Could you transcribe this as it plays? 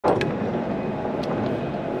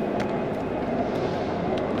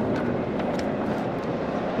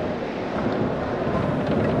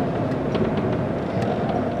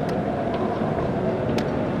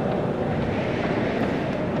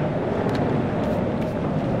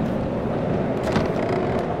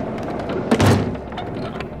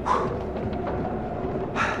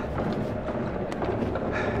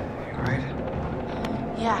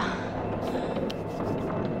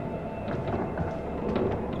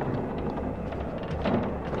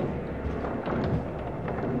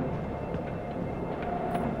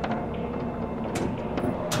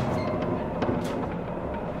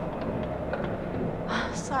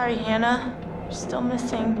Sorry, Hannah. You're still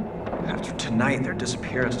missing. After tonight, their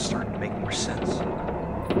disappearance is starting to make more sense.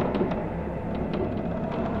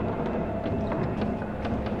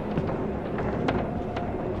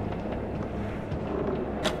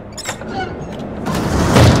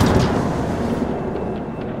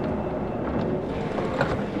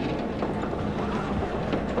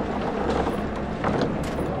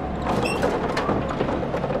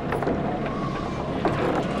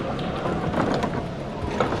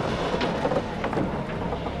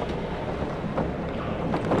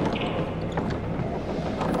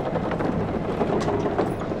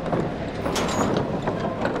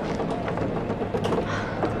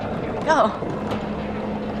 Go.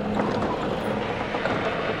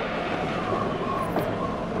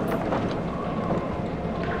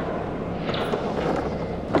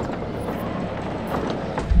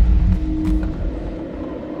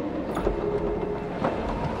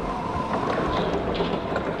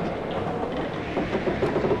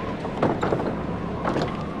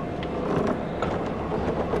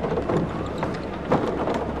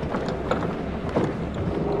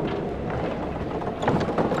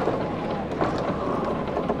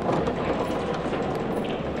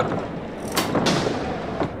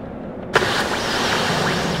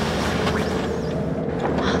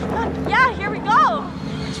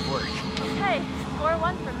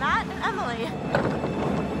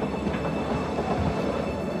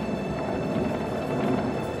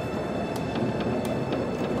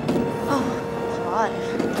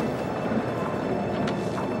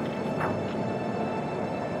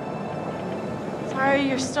 Sorry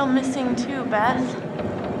you're still missing too, Beth.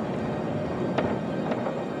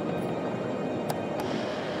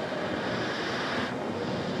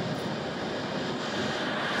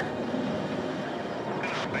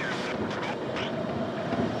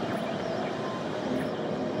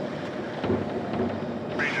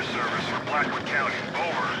 Ranger service for Blackwood County.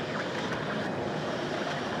 Over.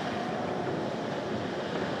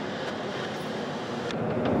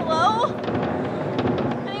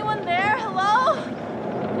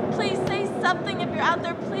 Something if you're out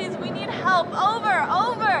there, please. We need help.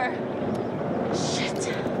 Over. Shit.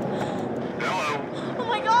 Hello. Oh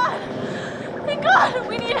my god. Thank God.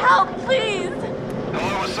 We need help, please.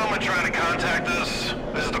 Hello, is someone trying to contact us?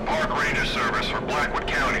 This is the Park Ranger service for Blackwood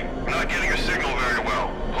County. We're not getting your signal very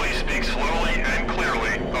well. Please speak slowly and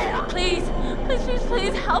clearly. Over. Please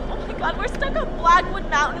help. Oh my god, we're stuck on Blackwood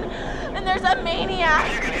Mountain and there's a maniac.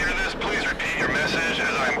 If you can hear this, please repeat your message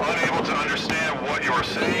as I'm unable to understand what you are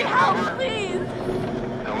saying. Help, Over. please.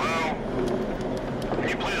 Hello? Can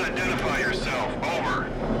you please identify yourself? Over.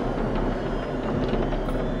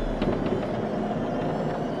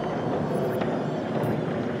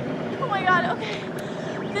 Oh my god, okay.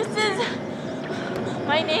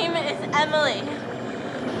 My name is Emily.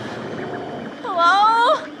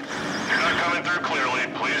 Hello? You're not coming through clearly.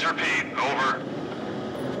 Please repeat. Over.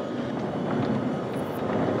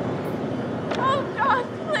 Oh god,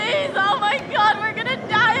 please. Oh my god, we're gonna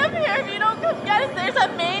die up here if you don't come get us. There's a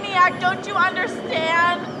maniac, don't you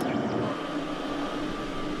understand?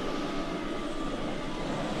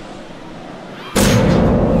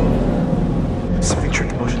 Something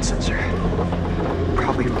tripped the motion sensor.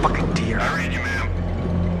 Probably fucking deer. I read you, ma'am.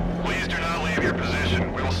 Please do not leave your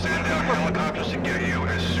position. We will send out helicopters to get you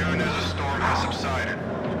as soon as the storm has subsided.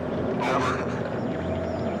 Over.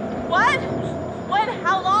 What? When?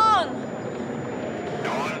 How long?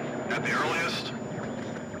 Dawn, at the earliest.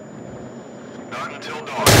 Not until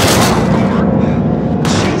dawn. Over.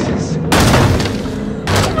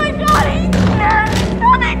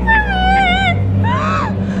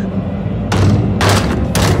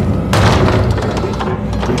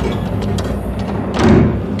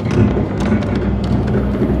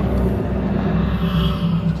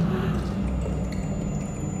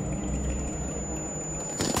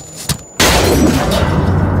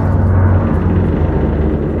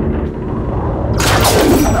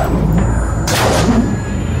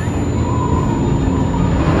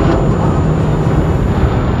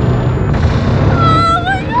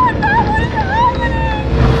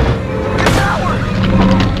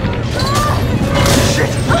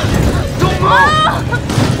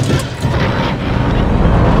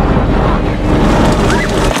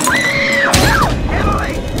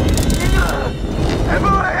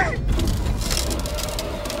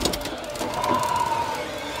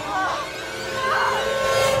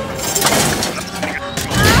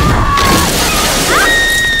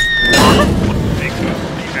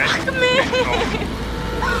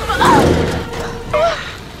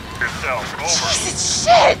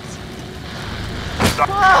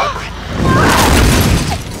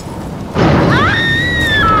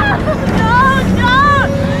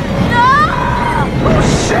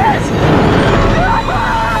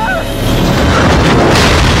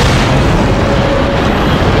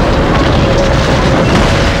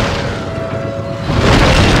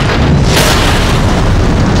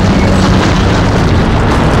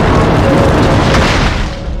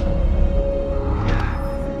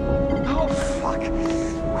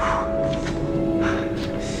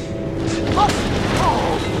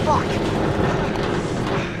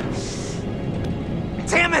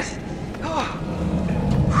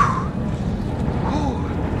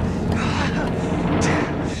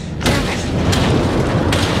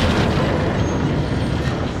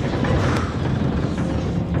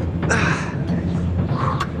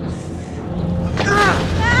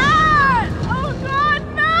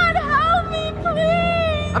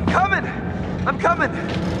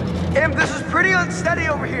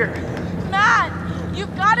 here. Matt,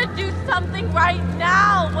 you've got to do something right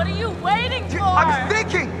now. What are you waiting for? I'm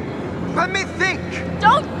thinking. Let me think.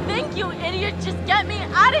 Don't think, you idiot. Just get me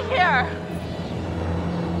out of here.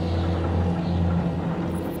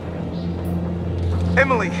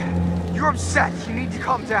 Emily, you're upset. You need to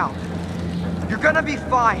calm down. You're gonna be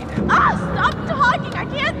fine. Stop talking. I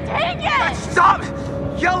can't take it. Stop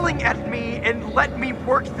yelling at me and let me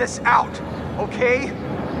work this out, okay?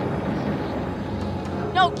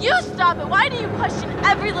 No, you stop it. Why do you question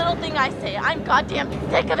every little thing I say? I'm goddamn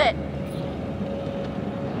sick of it.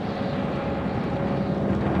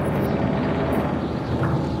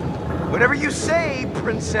 Whatever you say,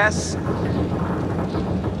 princess.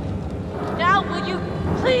 Now, will you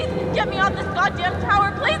please get me off this goddamn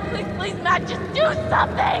tower? Please, please, please, Matt, just do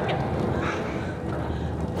something!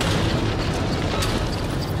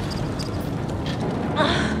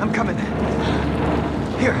 I'm coming.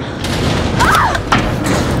 Here.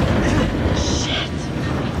 Shit.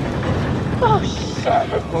 Oh, shit.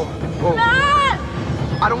 Oh. Matt!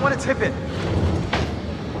 I don't want to tip it.